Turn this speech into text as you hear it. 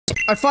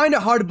I find it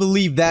hard to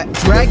believe that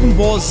Dragon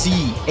Ball Z,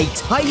 a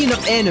titan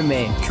of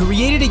anime,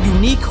 created a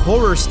unique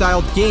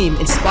horror-styled game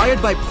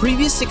inspired by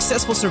previous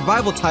successful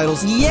survival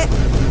titles, yet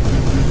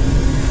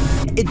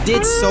it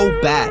did so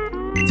bad.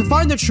 To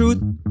find the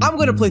truth, I'm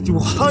gonna play through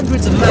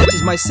hundreds of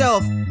matches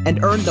myself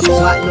and earn the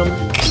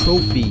Platinum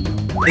Trophy.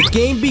 The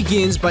game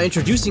begins by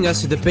introducing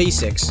us to the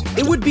basics.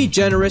 It would be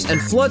generous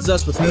and floods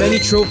us with many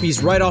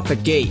trophies right off the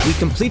gate. We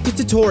complete the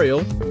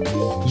tutorial,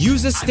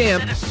 use a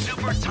stamp,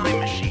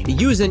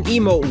 use an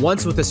emote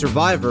once with a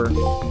survivor,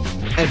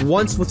 and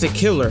once with a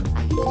killer.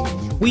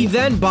 We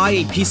then buy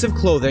a piece of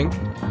clothing.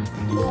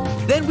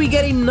 Then we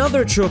get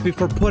another trophy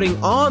for putting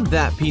on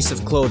that piece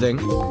of clothing.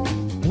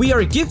 We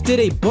are gifted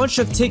a bunch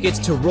of tickets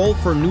to roll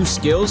for new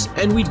skills,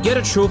 and we'd get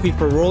a trophy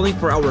for rolling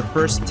for our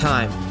first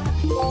time.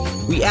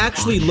 We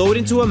actually load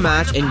into a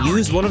match and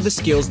use one of the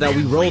skills that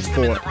we rolled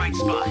for.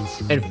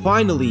 And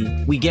finally,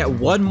 we get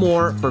one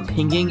more for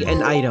pinging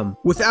an item.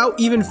 Without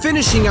even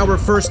finishing our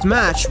first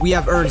match, we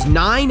have earned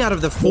 9 out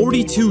of the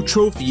 42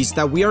 trophies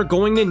that we are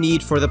going to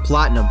need for the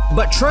Platinum.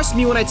 But trust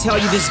me when I tell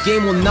you this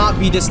game will not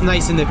be this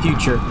nice in the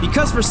future,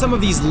 because for some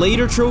of these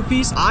later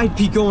trophies, I'd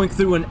be going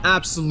through an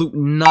absolute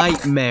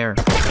nightmare.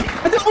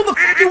 I did all the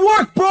fucking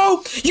work,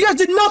 bro! You guys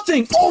did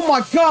nothing! Oh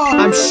my god!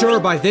 I'm sure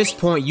by this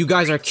point, you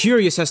guys are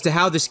curious as to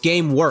how this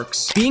game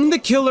works. Being the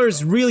killer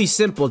is really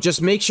simple,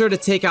 just make sure to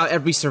take out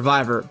every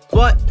survivor.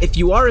 But if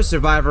you are a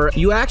survivor,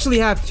 you actually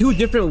have 2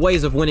 different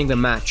ways of winning the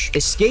match: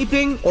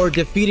 escaping or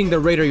defeating the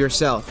raider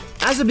yourself.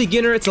 As a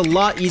beginner, it's a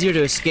lot easier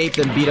to escape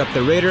than beat up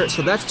the raider,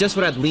 so that's just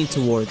what I'd lean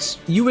towards.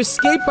 You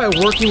escape by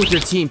working with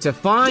your team to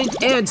find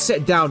and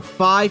set down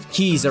 5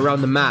 keys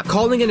around the map,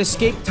 calling an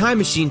escape time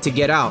machine to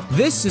get out.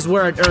 This is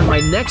where I'd earn my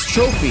next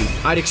trophy.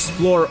 I'd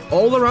explore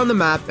all around the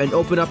map and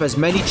open up as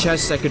many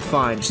chests I could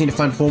find. Just need to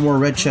find 4 more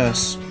red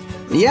chests.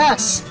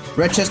 Yes!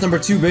 Red chest number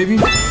 2, baby.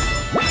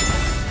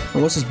 Oh,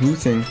 what's this blue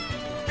thing?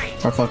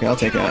 Oh, fuck it, I'll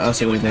take it. I'll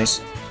see what it's nice.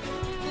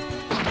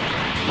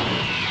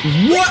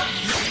 What?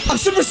 I'm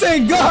Super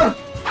Saiyan God!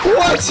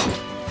 What?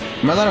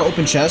 Am I allowed to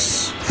open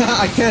chests?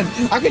 I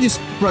can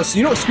just press.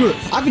 You know what? Screw it.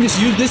 I can just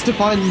use this to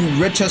find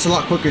red chests a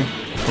lot quicker.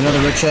 Another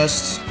red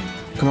chest.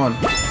 Come on.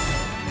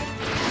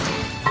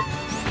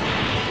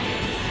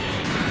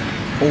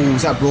 Oh,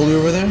 is that Broly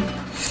over there?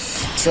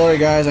 Sorry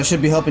guys, I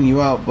should be helping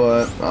you out,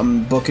 but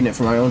I'm booking it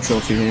for my own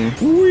trophy here.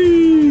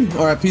 Whee!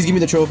 Alright, please give me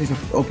the trophy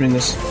for opening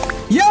this.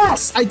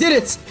 Yes! I did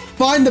it!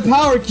 Find the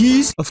power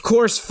keys! Of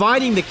course,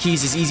 finding the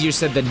keys is easier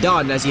said than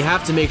done, as you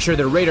have to make sure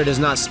the raider does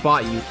not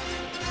spot you.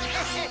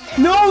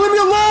 No, leave me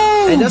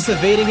alone! And us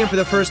evading him for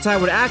the first time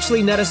would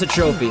actually net us a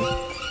trophy.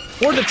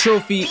 For the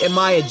trophy, am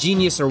I a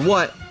genius or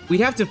what?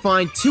 We'd have to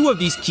find 2 of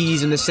these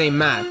keys in the same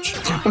match.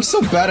 I'm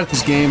so bad at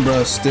this game,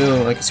 bro,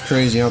 still. Like, it's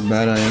crazy how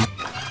bad I am.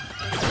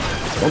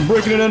 I'm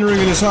breaking and entering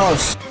in this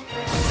house.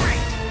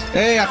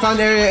 Hey, I found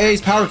Area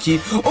A's power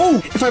key.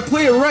 Oh, if I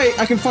play it right,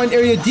 I can find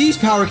Area D's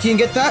power key and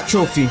get that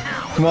trophy.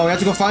 Come on, we have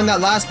to go find that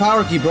last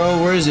power key,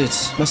 bro. Where is it?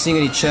 I'm not seeing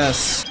any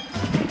chests.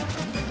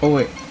 Oh,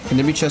 wait. Can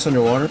there be chests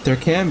underwater? There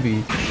can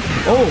be.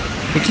 Oh,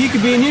 the key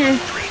could be in here.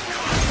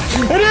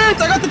 It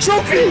is! I got the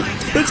trophy!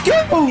 Let's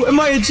go! Am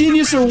I a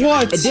genius or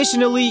what?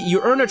 Additionally, you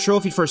earn a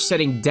trophy for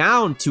setting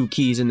down 2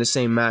 keys in the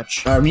same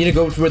match. Alright, we need to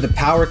go to where the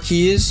power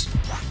key is.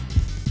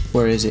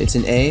 Where is it? It's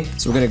in A.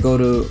 So we're gonna go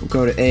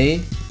to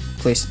A.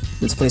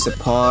 Let's place a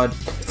pod.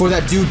 Before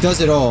that dude does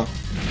it all.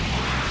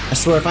 I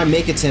swear if I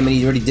make it to him and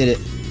he already did it.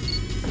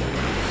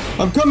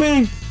 I'm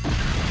coming!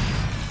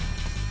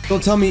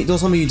 Don't tell me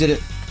you did it.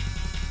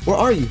 Where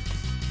are you?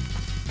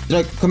 Did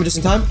I come just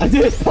in time? I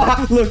did!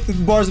 Look, the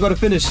bar's about to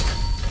finish.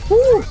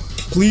 Woo!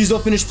 Please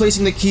don't finish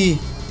placing the key.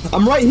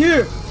 I'm right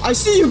here! I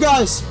see you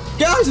guys!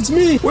 Guys, it's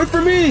me! Wait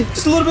for me!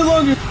 Just a little bit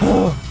longer.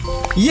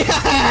 Oh.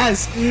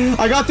 Yes!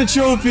 I got the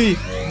trophy!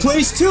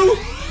 Place 2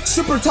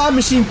 Super Time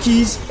Machine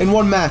keys in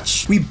 1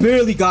 match. We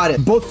barely got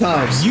it, both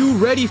times. You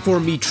Ready For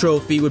Me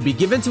trophy would be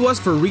given to us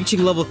for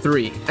reaching level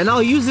 3, and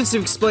I'll use this to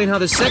explain how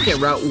the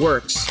second route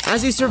works.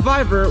 As a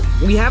survivor,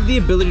 we have the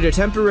ability to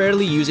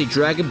temporarily use a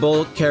Dragon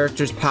Ball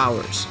character's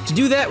powers. To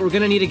do that, we're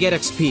gonna need to get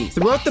XP.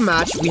 Throughout the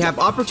match, we have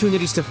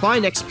opportunities to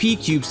find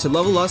XP cubes to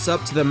level us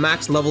up to the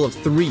max level of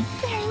 3.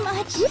 Very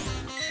much.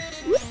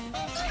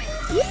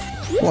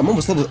 Oh, I'm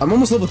almost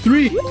level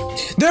 3.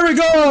 There we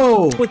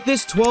go! With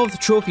this 12th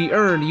trophy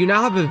earned, you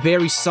now have a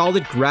very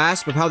solid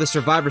grasp of how the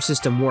survivor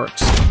system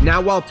works.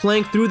 Now, while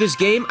playing through this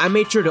game, I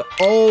made sure to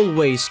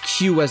always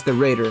queue as the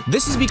raider.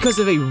 This is because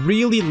of a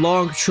really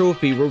long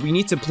trophy where we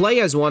need to play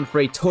as one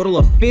for a total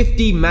of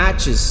 50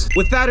 matches.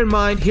 With that in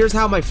mind, here's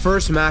how my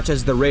first match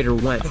as the raider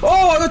went.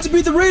 Oh, I got to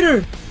beat the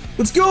raider!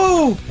 Let's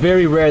go!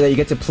 Very rare that you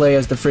get to play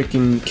as the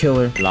freaking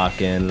killer.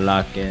 Lock in,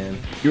 lock in.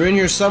 You're in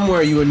here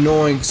somewhere, you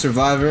annoying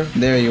survivor.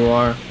 There you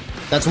are.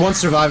 That's 1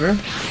 survivor.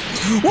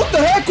 What the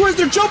heck? Where's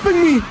they're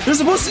jumping me? They're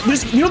supposed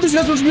to, you know, these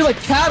guys supposed to be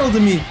like cattle to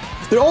me.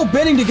 They're all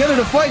banding together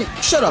to fight.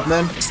 Shut up,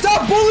 man.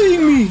 Stop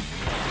bullying me.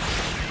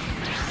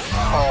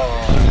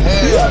 Oh,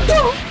 hell. What the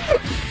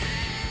heck?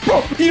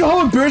 Bro, you know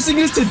how embarrassing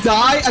it is to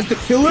die as the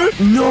killer?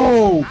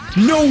 No.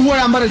 No way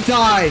I'm about to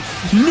die.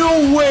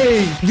 No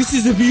way. This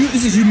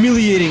is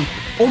humiliating.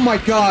 Oh my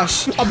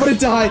gosh. I'm gonna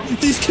die.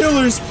 These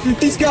killers.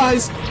 These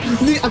guys.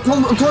 I'm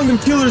calling them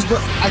killers,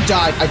 but I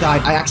died.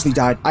 I actually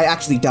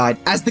died.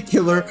 As the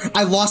killer,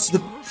 I lost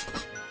the...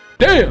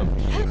 Damn!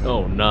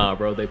 Oh nah,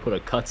 bro. They put a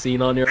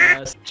cutscene on your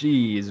ass.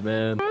 Jeez,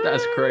 man.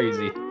 That's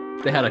crazy.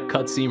 They had a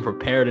cutscene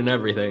prepared and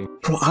everything.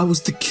 Bro, I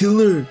was the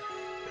killer.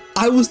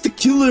 For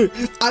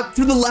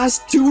the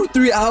last 2 or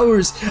 3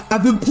 hours,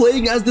 I've been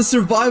playing as the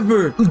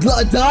survivor,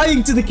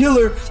 dying to the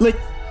killer, like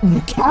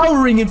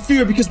cowering in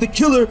fear because the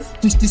killer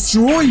just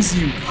destroys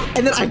you.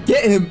 And then I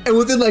get him, and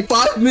within like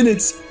 5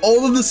 minutes,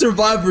 all of the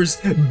survivors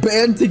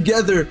band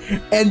together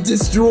and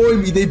destroy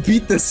me. They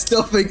beat the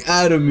stuffing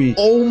out of me.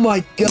 Oh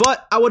my god.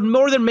 But I would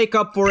more than make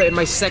up for it in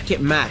my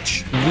second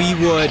match. We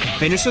would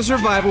finish the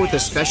survivor with a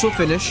special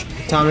finish.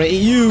 Time to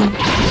eat you.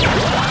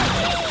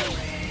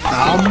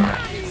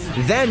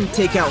 Then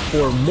take out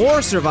 4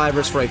 more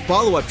survivors for a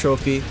follow-up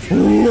trophy.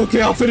 Ooh,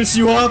 okay, I'll finish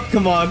you off.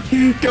 Come on, let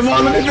me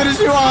finish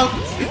you off.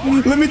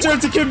 Let me turn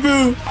to Kid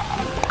Buu.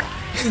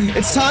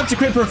 It's time to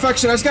create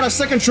perfection. I just got a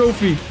second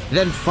trophy.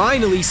 Then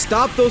finally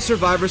stop those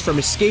survivors from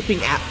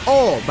escaping at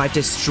all by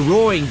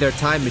destroying their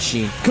time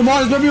machine. Come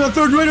on, it's maybe my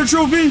 3rd rater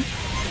trophy.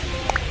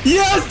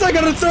 Yes, I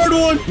got a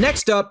 3rd one.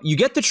 Next up, you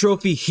get the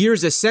trophy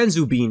Here's a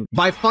Senzu Bean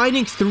by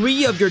finding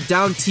 3 of your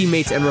downed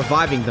teammates and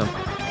reviving them.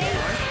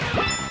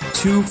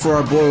 2 for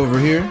our boy over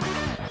here.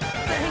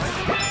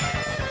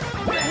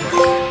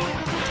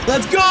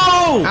 Let's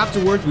go!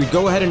 Afterwards, we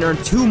go ahead and earn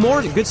 2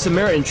 more Good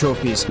Samaritan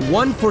trophies.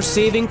 1 for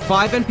saving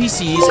 5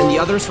 NPCs, and the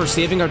others for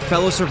saving our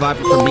fellow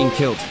survivor from being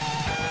killed.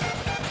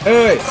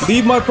 Hey,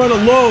 leave my friend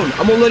alone.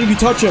 I'm not letting you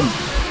touch him.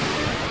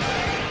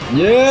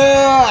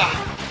 Yeah!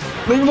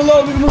 Leave him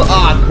alone, leave him alone.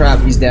 Ah,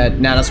 crap, he's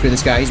dead. Nah, don't screw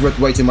this guy. He's worth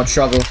way too much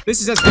trouble.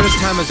 This is as good a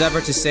time as ever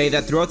to say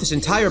that throughout this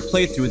entire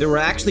playthrough, there were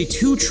actually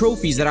 2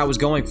 trophies that I was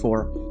going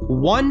for.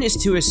 One is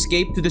to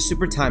escape through the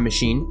Super Time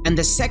Machine, and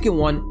the second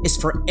one is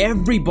for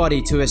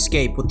everybody to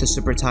escape with the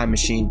Super Time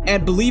Machine.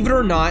 And believe it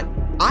or not,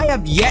 I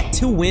have yet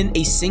to win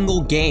a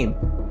single game.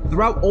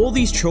 Throughout all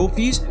these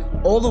trophies,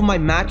 all of my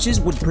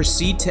matches would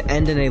proceed to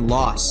end in a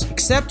loss.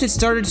 Except it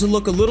started to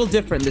look a little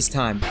different this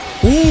time.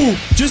 Ooh,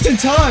 just in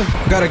time.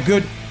 Got a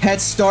good head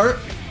start.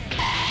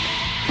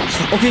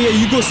 Okay, yeah,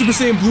 you go Super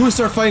Saiyan Blue and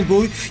start fighting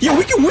Bully. Yeah,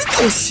 we can win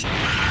this.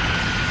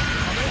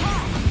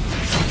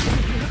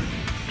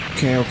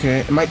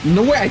 Okay.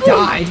 No way, I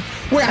died.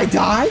 Wait, I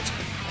died?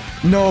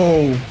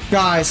 No.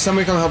 Guys,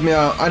 somebody come help me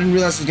out. I didn't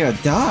realize I was gonna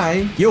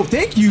die. Yo,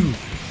 thank you.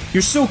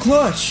 You're so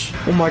clutch.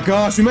 Oh my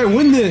gosh, we might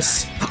win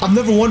this. I've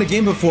never won a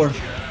game before.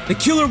 The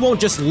killer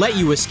won't just let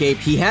you escape,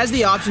 he has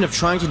the option of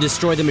trying to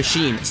destroy the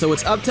machine, so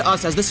it's up to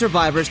us as the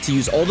survivors to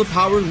use all the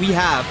power we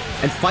have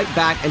and fight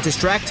back and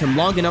distract him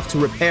long enough to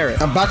repair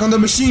it. I'm back on the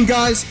machine,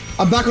 guys.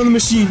 I'm back on the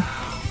machine.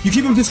 You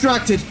keep him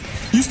distracted.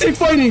 You stay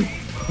fighting.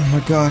 Oh my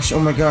gosh. Oh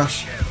my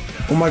gosh.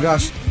 Oh,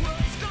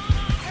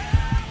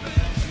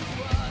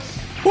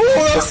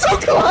 that was so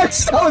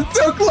clutch.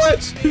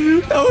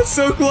 That was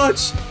so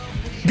clutch.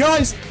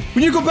 Guys,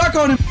 we need to go back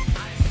on him.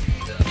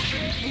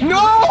 No!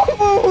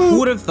 Who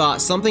would have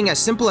thought something as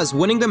simple as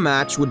winning the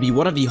match would be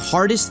one of the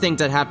hardest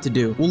things I'd have to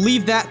do? We'll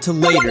leave that to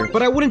later,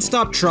 but I wouldn't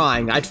stop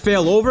trying. I'd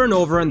fail over and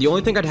over, and the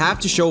only thing I'd have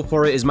to show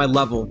for it is my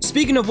level.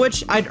 Speaking of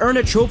which, I'd earn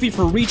a trophy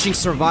for reaching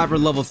Survivor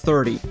level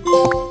 30.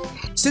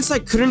 Since I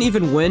couldn't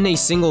even win a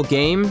single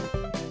game,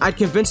 I'd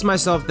convinced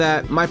myself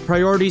that my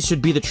priorities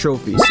should be the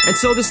trophies. And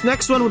so this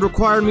next one would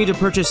require me to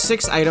purchase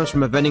 6 items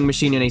from a vending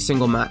machine in a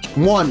single match.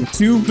 1,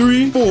 2,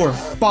 3, 4,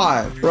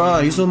 5.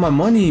 Bruh, you stole my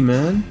money,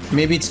 man.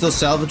 Maybe it's still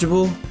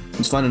salvageable.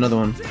 Let's find another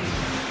one.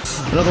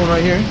 Another one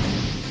right here.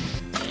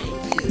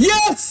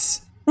 Yes!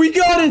 We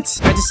got it!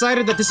 I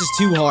decided that this is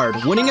too hard.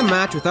 Winning a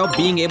match without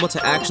being able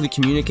to actually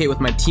communicate with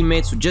my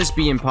teammates would just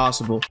be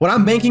impossible. What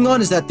I'm banking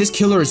on is that this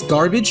killer is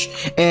garbage,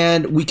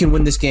 and we can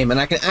win this game, and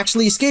I can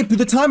actually escape through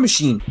the time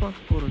machine.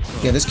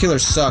 Yeah, this killer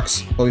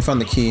sucks. But we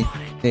found the key.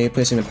 Okay,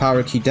 placing the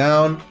power key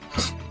down.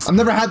 I've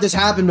never had this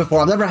happen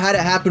before. I've never had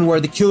it happen where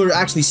the killer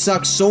actually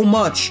sucks so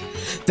much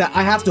that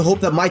I have to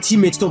hope that my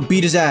teammates don't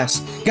beat his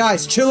ass.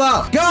 Guys, chill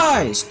out.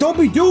 Guys, don't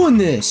be doing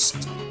this.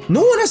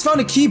 No one has found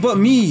a key but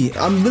me.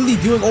 I'm literally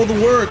doing all the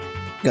work.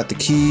 Got the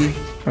key.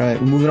 Alright,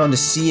 we're moving on to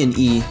C and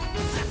E.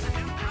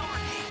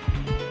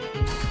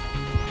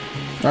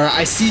 Alright,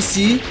 I see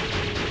C.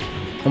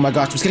 Oh my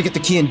gosh, I'm just gonna get the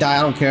key and die.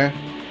 I don't care.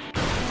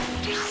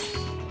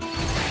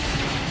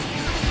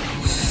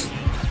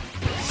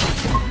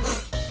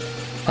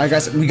 Alright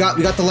guys, we got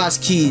the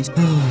last key.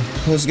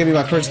 This is gonna be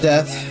my first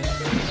death.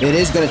 It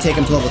is gonna take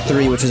him to level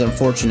 3, which is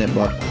unfortunate,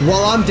 but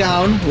while I'm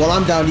down,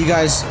 you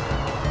guys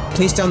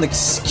place down the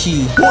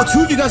key. Oh,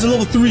 2 of you guys are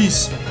level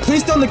 3s.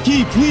 Place down the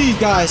key, please,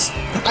 guys.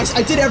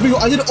 I did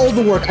all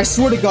the work. I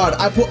swear to God,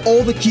 I put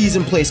all the keys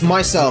in place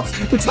myself.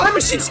 The time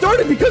machine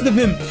started because of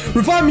him.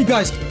 Revive me,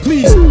 guys,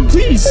 please,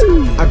 please.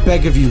 I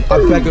beg of you. I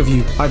beg of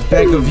you. I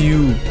beg of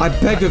you. I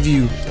beg of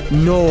you.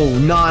 No,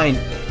 9,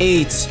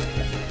 8.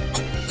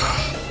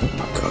 Oh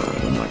my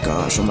God. Oh my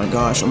gosh, oh my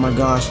gosh, oh my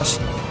gosh.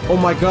 Oh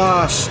my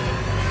gosh.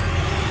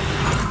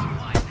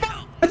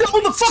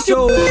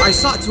 So, I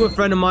sought to a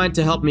friend of mine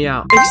to help me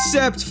out.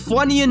 Except,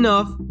 funny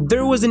enough,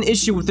 there was an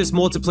issue with this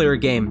multiplayer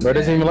game. Bro, it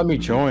doesn't even let me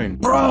join.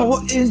 Bro,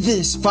 what is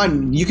this?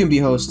 Fine, you can be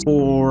host.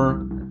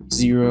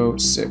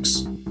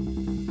 406.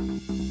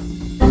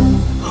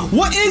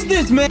 What is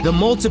this, man? The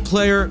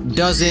multiplayer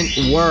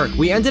doesn't work.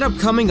 We ended up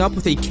coming up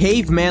with a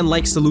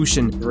caveman-like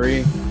solution.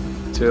 3,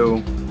 2,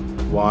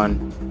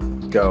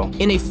 1, go.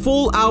 In a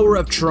full hour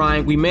of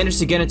trying, we managed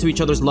to get into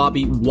each other's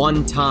lobby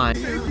one time.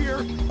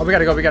 Oh, we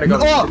gotta go. Oh,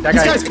 that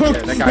this guy, guy's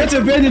cooked. that guy. Let's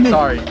abandon him.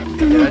 Sorry.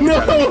 No,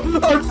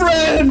 our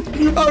friend.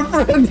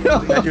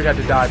 That dude had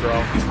to die,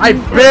 bro. I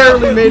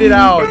barely made it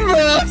out.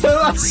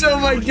 Oh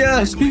my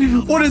gosh.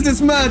 What is this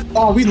match?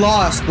 Oh, we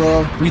lost,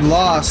 bro. We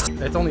lost.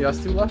 It's only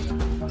us 2 left.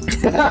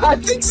 I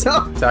think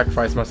so.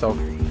 Sacrifice myself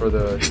for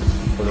the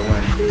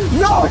win.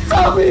 No,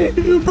 stop me,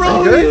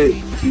 bro.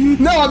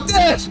 No, I'm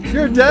dead.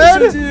 You're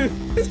dead?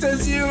 It's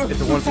just you.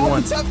 It's a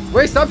 1v1.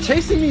 Wait, stop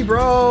chasing me,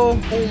 bro.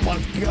 Oh my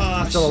gosh.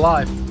 I'm still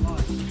alive.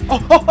 Oh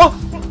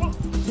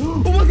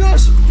my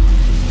gosh.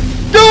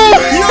 Dude!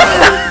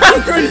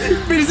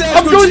 Beat his ass,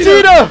 I'm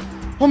Gogeta!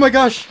 Oh my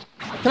gosh.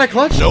 Can I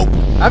clutch? Nope.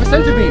 I have a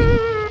centibeam.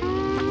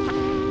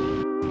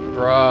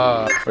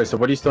 Bruh. Wait, so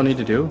what do you still need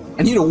to do?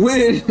 I need to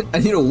win. I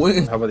need to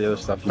win. How about the other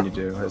stuff you need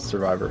to do as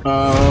Survivor?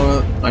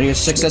 I need to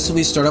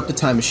successfully start up the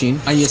time machine.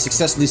 I need to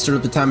successfully start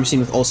up the time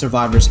machine with all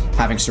survivors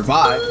having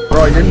survived.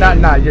 Bro, you're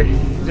not,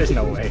 there's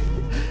no way.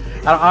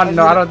 I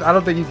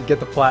don't think you can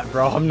get the plat,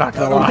 bro. I'm not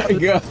gonna lie. Oh my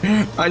god.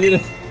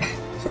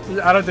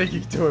 I don't think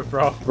you can do it,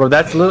 bro. Bro,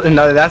 that's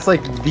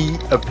like the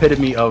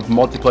epitome of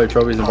multiplayer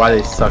trophies and why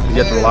they suck. Because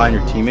you have to rely on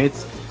your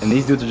teammates, and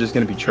these dudes are just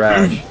gonna be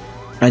trash.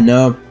 I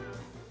know.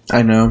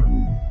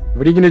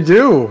 What are you gonna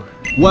do?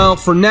 Well,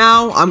 for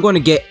now, I'm going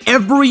to get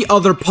every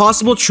other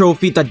possible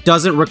trophy that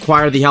doesn't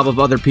require the help of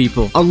other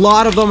people. A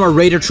lot of them are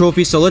raider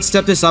trophies, so let's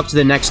step this up to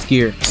the next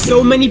gear.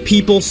 So many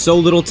people, so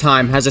little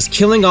time has us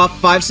killing off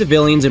 5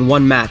 civilians in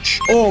one match.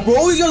 Oh, bro,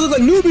 all these guys look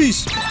like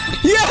newbies.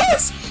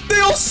 Yes!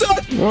 They all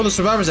suck! Where are the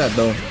survivors at,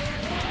 though?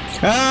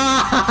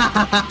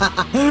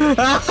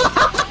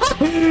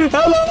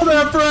 Hello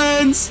there,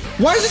 friends!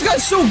 Why is this guy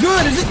so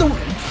good? Is this the...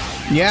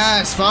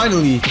 Yes,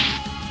 finally.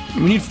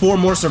 We need 4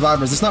 more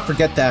survivors. Let's not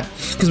forget that.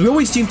 Because we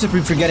always seem to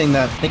be forgetting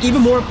that. Like,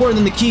 even more important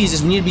than the keys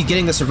is we need to be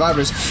getting the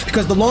survivors.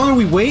 Because the longer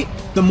we wait,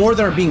 the more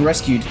that are being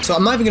rescued. So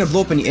I'm not even going to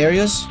blow up any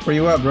areas. Where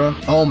you at, bro?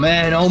 Oh,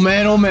 man. Oh,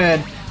 man. Oh,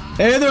 man.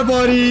 Hey there,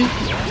 buddy.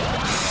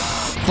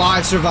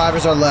 5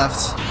 survivors are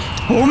left.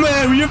 Oh,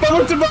 man. We need 5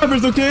 more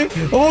survivors, okay?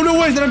 Oh, no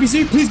way. Is that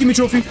NPC? Please give me a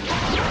trophy.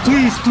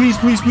 Please, please,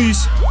 please,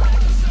 please.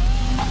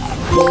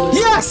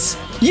 Yes!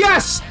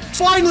 Yes!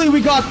 Finally,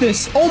 we got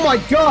this! Oh my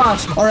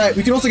gosh! Alright,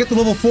 we can also get the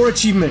level 4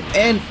 achievement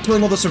and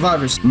killing all the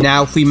survivors.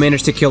 Now, if we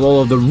manage to kill all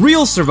of the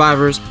real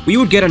survivors, we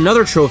would get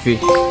another trophy.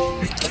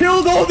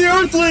 Killed all the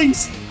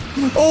Earthlings!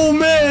 Oh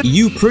man!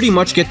 You pretty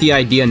much get the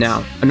idea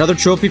now. Another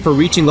trophy for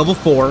reaching level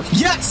 4.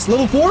 Yes!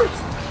 Level 4?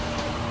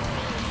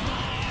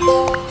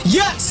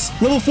 Yes!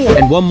 Level 4!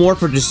 And one more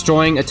for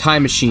destroying a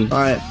time machine.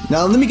 Alright,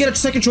 now let me get a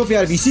second trophy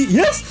out of you. See?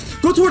 Yes!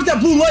 Go towards that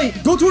blue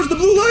light! Go towards the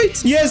blue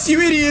light! Yes,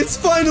 you idiots!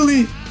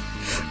 Finally!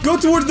 Go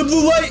towards the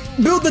blue light.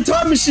 Build the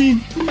time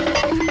machine.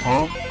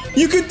 Huh?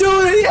 You can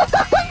do it.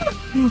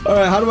 All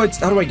right. How do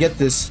I get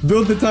this?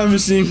 Build the time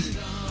machine.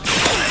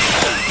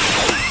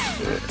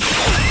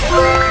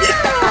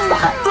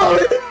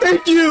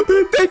 Thank you.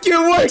 Thank you. It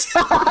worked.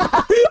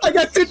 I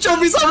got 2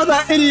 trophies out of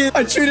that idiot.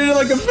 I treated it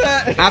like a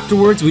pet.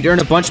 Afterwards, we'd earn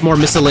a bunch more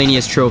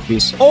miscellaneous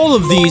trophies. All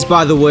of these,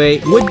 by the way,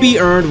 would be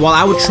earned while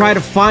I would try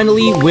to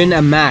finally win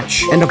a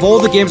match. And of all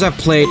the games I've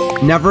played,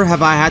 never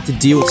have I had to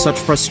deal with such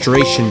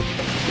frustration.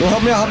 Bro,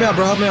 help me out,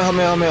 bro. Help me out.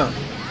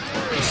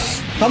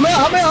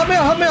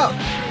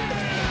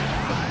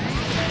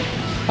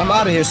 I'm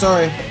out of here,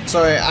 sorry.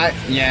 I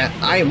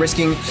am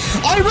risking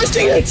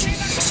it!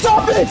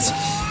 Stop it!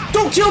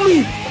 Don't kill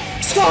me!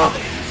 Stop!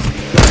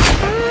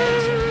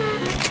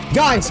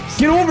 Guys,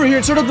 get over here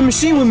and start up the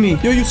machine with me.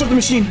 Yo, you start the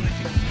machine.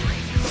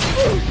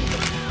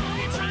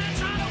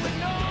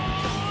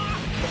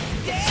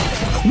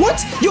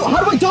 What? Yo,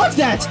 how do I dodge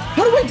that?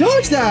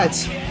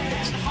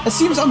 That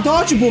seems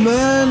undodgeable,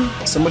 man.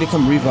 Somebody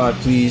come revive,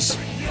 please.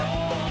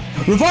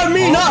 Revive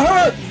me, not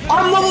her!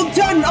 I'm level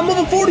 10! I'm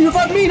level 40!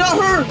 Revive me, not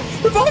her!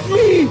 Revive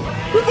me!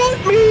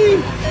 Revive me!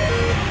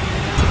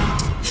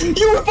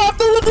 You revived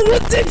the level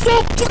 1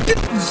 default!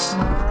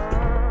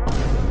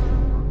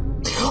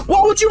 Why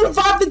would you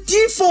revive the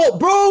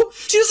default, bro?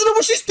 She doesn't know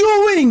what she's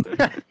doing!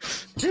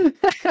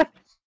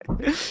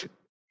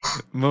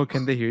 Mo,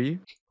 can they hear you?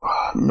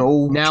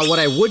 No. Now, what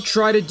I would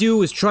try to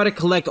do is try to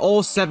collect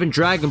all 7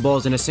 Dragon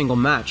Balls in a single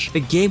match. The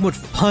game would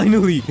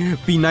finally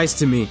be nice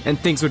to me, and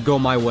things would go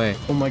my way.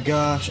 Oh my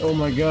gosh,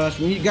 guys,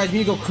 we need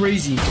to go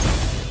crazy.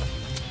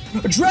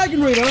 A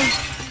Dragon Raid, huh?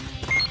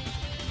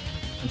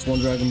 That's 1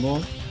 Dragon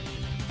Ball.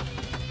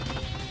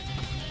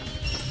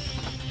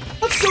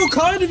 That's so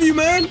kind of you,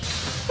 man!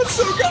 That's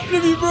so kind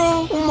of you,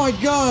 bro! Oh my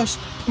gosh.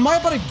 Am I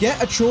about to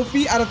get a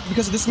trophy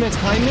because of this man's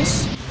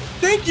kindness?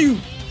 Thank you!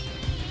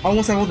 I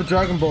almost have all the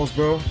Dragon Balls,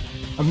 bro.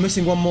 I'm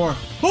missing one more.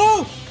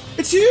 Oh!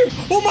 It's here!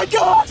 Oh my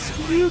gosh!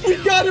 We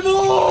got him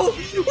all!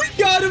 We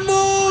got him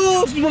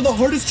all! This is one of the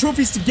hardest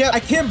trophies to get. I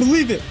can't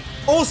believe it.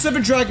 All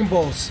 7 Dragon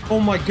Balls. Oh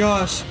my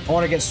gosh. I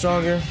want to get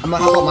stronger. I'm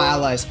gonna help out my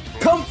allies.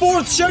 Come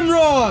forth,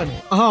 Shenron!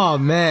 Oh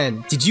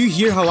man, did you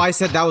hear how I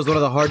said that was one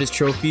of the hardest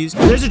trophies?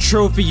 There's a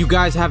trophy you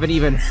guys haven't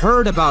even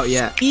heard about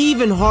yet.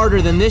 Even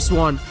harder than this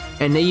one,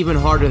 and even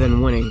harder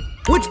than winning.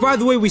 Which, by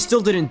the way, we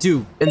still didn't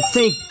do. And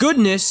thank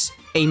goodness,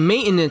 a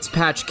maintenance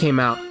patch came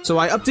out. So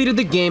I updated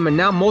the game and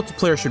now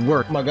multiplayer should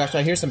work. Oh my gosh,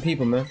 I hear some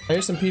people, man. I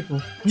hear some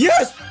people.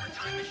 Yes!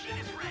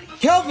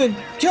 Kelvin!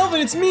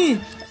 Kelvin, it's me!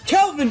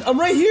 Kelvin, I'm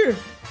right here!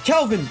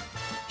 Kelvin!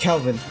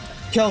 Kelvin.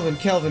 Kelvin,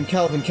 Kelvin,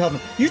 Kelvin,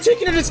 Kelvin. You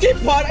taking an escape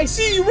pod? I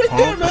see you right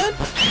there, man!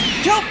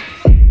 Kelvin!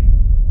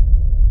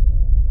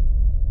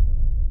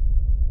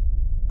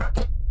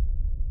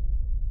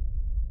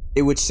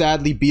 It would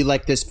sadly be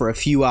like this for a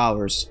few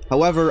hours.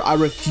 However, I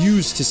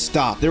refused to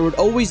stop. There would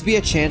always be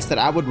a chance that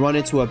I would run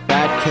into a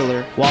bad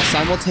killer while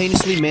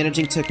simultaneously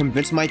managing to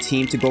convince my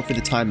team to go for the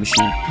time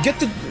machine. Get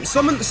the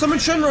summon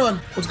Shenron!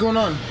 What's going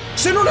on?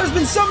 Shenron has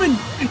been summoned!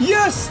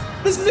 Yes!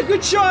 This is a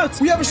good shot!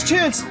 We have a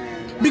chance!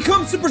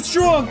 Become super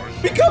strong!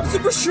 Become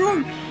super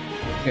strong!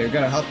 Okay, we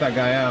gotta help that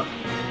guy out.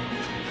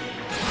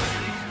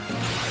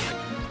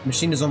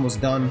 Machine is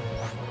almost done.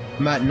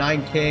 I'm at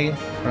 9K.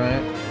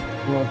 Alright.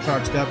 We're all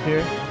charged up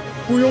here.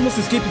 We almost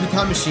escaped with the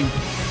time machine.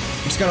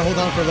 We just gotta hold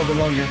on for a little bit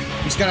longer.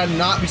 We just gotta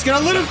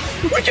let him.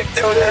 We can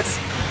do this!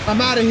 I'm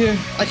out of here.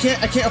 I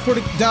can't afford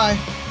to die.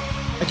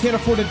 I can't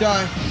afford to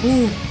die.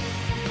 Ooh.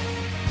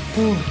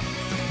 Ooh.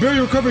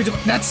 Barrier recovery.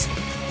 That's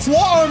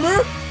claw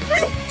armor!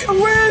 We're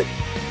gonna win!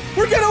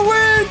 We're gonna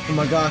win! Oh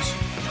my gosh.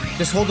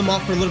 Just hold him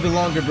off for a little bit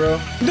longer, bro.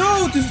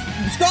 No! Just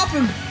stop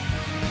him!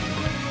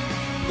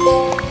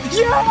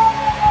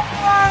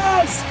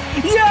 Yes!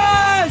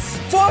 Yes!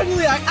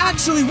 Finally, I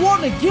actually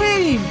won a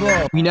game,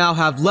 bro! We now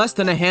have less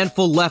than a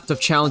handful left of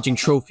challenging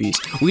trophies.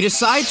 We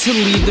decide to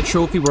leave the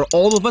trophy where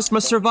all of us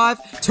must survive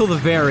till the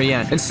very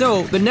end. And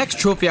so, the next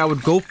trophy I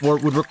would go for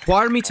would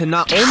require me to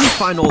not only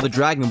find all the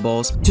Dragon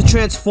Balls, to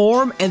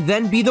transform and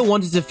then be the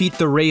one to defeat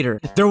the Raider.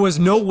 There was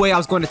no way I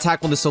was going to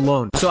tackle this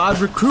alone. So I'd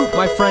recruit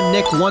my friend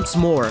Nick once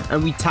more,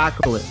 and we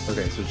tackle it.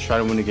 Okay, so try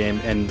to win the game,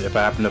 and if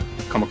I happen to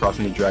come across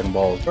any Dragon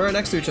Balls... We're right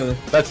next to each other.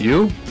 That's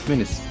you? I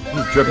mean, it's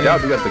dripped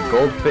out. You got the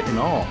gold fit and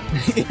all.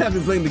 Yeah, I've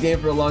been playing the game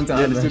for a long time.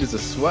 Yeah, this dude is a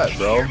sweat,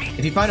 bro.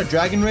 If you find a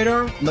Dragon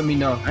Radar, let me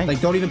know. Like,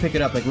 don't even pick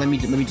it up. Like, let me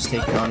just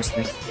take it,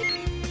 honestly.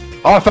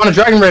 Oh, I found a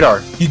Dragon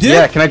Radar. You did?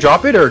 Yeah, can I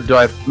drop it or do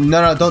I?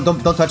 No, don't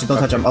touch it. Don't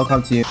touch it. I'll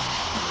come to you.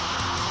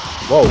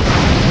 Whoa.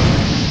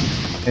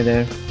 Hey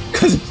there.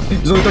 Cause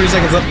there's only 30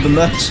 seconds left of the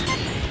match.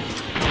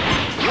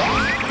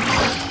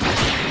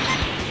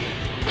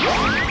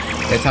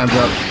 Okay, time's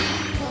up.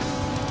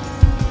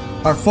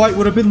 Our fight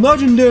would have been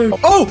legendary.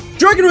 Oh,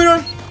 Dragon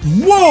Radar!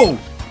 Whoa!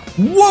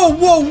 Whoa,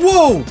 whoa,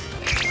 whoa!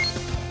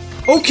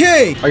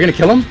 Okay! Are you gonna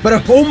kill him?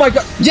 But oh my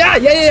god!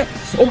 Yeah!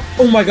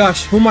 Oh my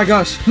gosh! Oh my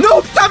gosh!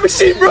 No! Time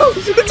machine, bro!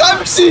 The time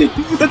machine!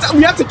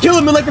 We have to kill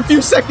him in like a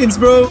few seconds,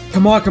 bro!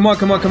 Come on!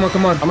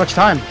 How much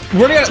time?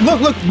 We're gonna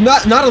look!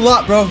 Not a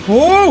lot, bro.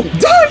 Oh!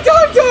 Die!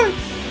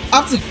 I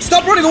have to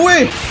stop running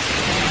away.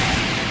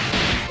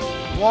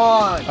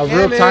 A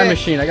real time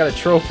machine. I got a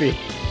trophy.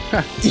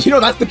 You know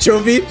that's the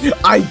trophy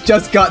I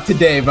just got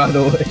today, by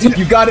the way.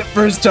 You got it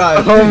first try.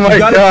 Oh my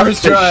god! You got it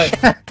first try.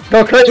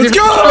 Go crazy! Let's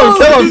go!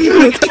 Kill him!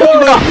 Let's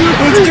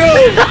go!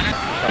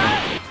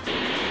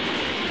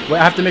 Wait,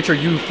 I have to make sure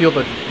you deal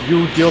the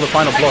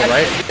final blow,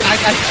 right?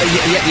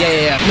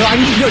 Yeah. No, I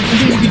need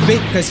to be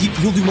bait because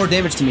he'll do more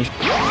damage to me.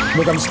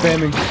 Look, I'm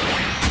spamming.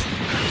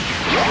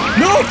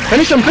 No!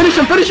 Finish him!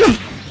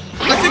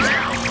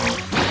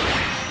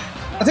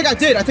 I think I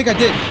did.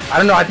 I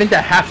don't know. I think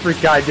that half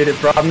freak guy did it,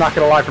 bro. I'm not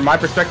gonna lie. From my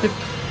perspective.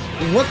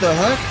 What the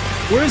heck?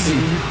 Where is he?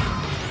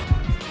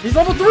 He's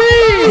level 3!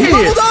 He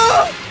leveled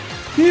up!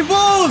 He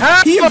evolved!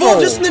 How? He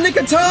evolved just in the nick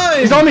of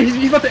time! He's on me!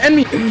 He's about to end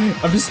me!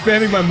 I'm just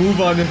spamming my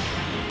move on him.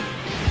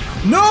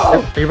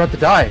 No! You're about to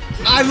die.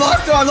 I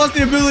lost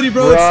the ability,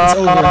 bro. It's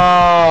over.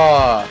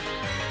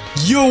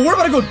 Yo, we're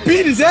about to go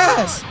beat his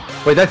ass!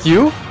 Wait, that's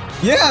you?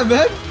 Yeah,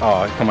 man!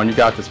 Oh, come on, you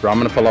got this, bro. I'm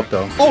gonna pull up,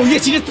 though. Oh, yeah,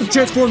 she just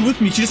transformed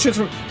with me. She just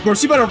transformed. Bro,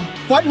 she better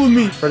fight with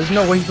me. Bro, there's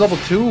no way he's level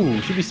 2.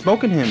 You should be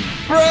smoking him.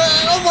 Bro,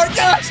 oh my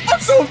gosh! I'm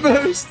so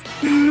embarrassed!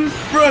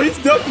 Bro, he's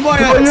ducked my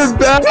ass! Oh, you're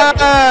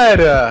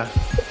bad!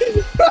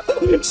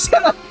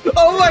 Shut up!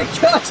 Oh my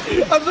gosh!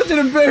 I'm such an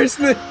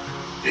embarrassment!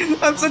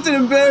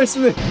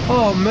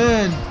 Oh,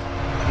 man.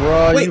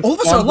 Bro, wait, all of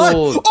us are alive!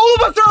 All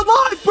of us are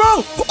alive,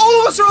 bro!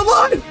 All of us are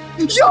alive!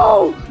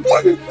 Yo!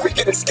 We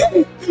can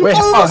escape! Wait,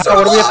 what do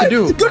we have to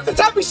do? Go to the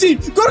time machine!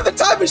 Go to the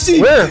time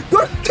machine! Where?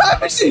 Go to the time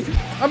machine!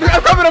 I'm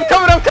coming!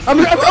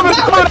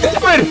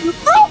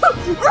 Bro!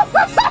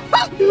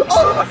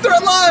 All of us are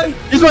alive!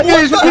 He's right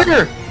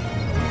here!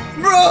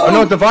 Bro! Oh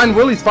no, Divine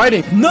Willie's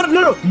fighting!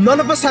 No! None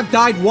of us have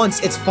died once.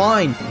 It's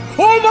fine.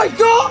 Oh my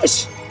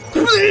gosh!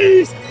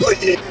 Please!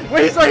 Please!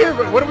 Wait, he's right here,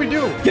 but what do we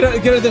do? Get out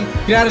of there!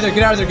 Get out of there!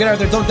 Get out of there! Get out of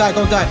there! Don't die!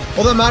 Don't die!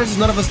 All that matters is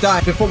none of us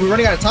die. Before we're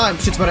running out of time,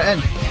 shit's about to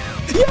end.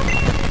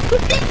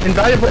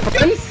 Invaluable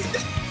friends?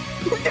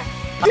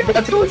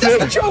 That's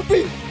the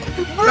trophy!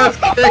 That's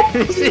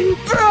crazy!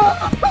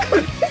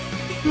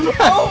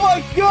 Oh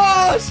my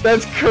gosh!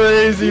 That's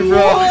crazy, bro.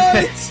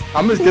 What?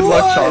 I'm his good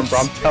luck charm, bro.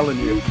 I'm telling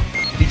you.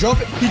 He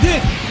dropped it. He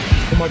did.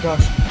 Oh my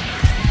gosh.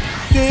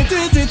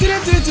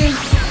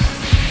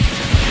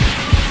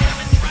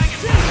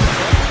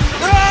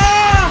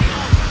 Ah!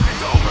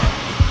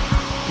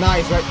 Nah,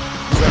 he's right.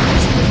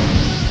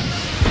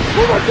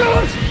 Oh my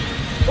gosh!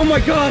 Oh my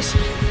gosh!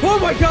 Oh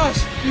my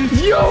gosh!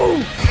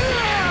 Yo!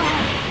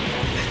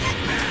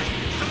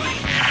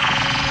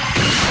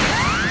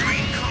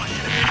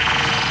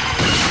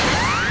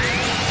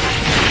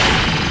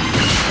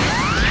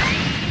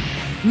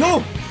 No!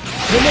 No,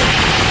 no!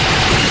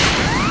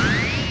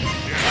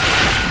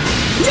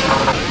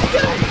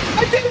 Yeah! I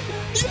did it!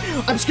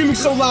 I'm screaming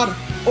so loud.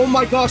 Oh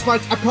my gosh, I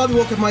probably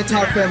woke up my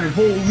entire family.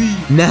 Holy.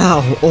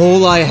 Now,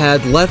 all I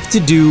had left to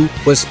do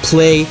was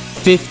play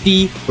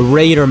 50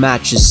 Raider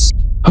matches.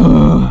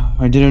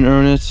 I didn't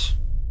earn it.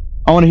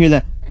 I want to hear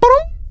that.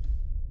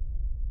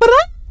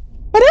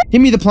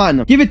 Give me the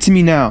platinum. Give it to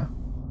me now.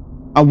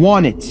 I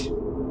want it.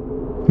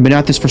 I've been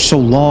at this for so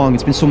long.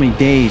 It's been so many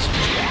days.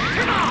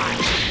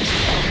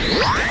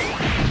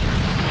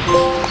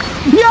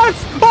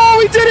 Yes! Oh,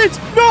 we did it!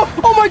 No!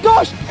 Oh my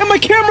gosh! And my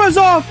camera's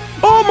off!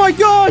 Oh my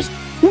gosh!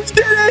 We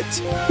did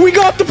it! We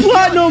got the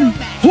platinum!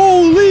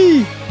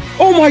 Holy!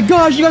 Oh my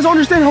gosh! You guys don't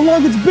understand how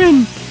long it's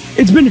been.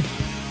 It's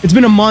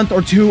been a month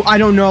or two. I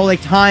don't know,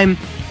 like time.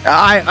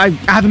 I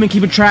haven't been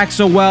keeping track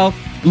so well.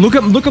 Look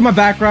at my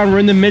background. We're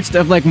in the midst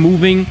of like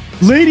moving.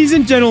 Ladies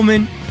and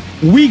gentlemen,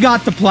 we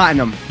got the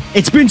platinum.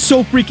 It's been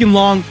so freaking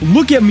long.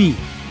 Look at me.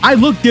 I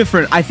look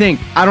different, I think.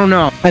 I don't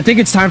know. I think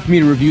it's time for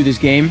me to review this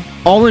game.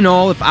 All in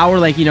all, if I were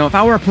like, if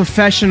I were a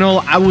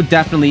professional, I would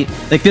definitely,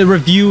 like, the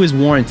review is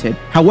warranted.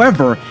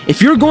 However,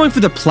 if you're going for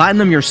the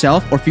platinum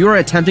yourself, or if you're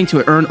attempting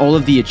to earn all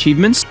of the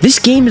achievements, this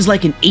game is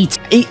like an 8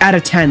 out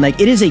of 10. Like,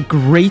 it is a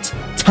great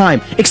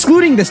time.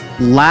 Excluding this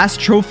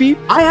last trophy,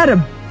 I had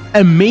an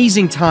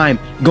amazing time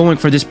going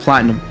for this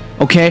platinum,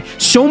 okay?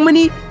 So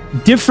many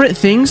different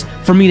things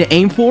for me to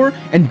aim for,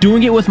 and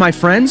doing it with my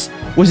friends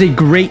was a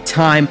great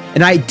time,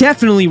 and I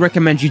definitely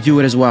recommend you do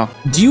it as well.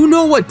 Do you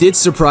know what did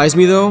surprise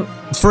me though?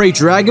 For a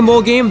Dragon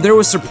Ball game, there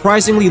was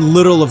surprisingly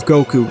little of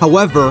Goku.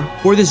 However,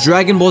 for this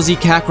Dragon Ball Z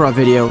Kakarot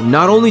video,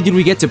 not only did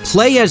we get to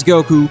play as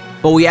Goku,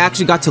 but we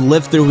actually got to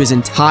live through his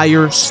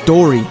entire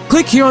story.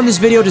 Click here on this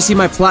video to see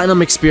my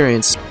platinum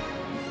experience.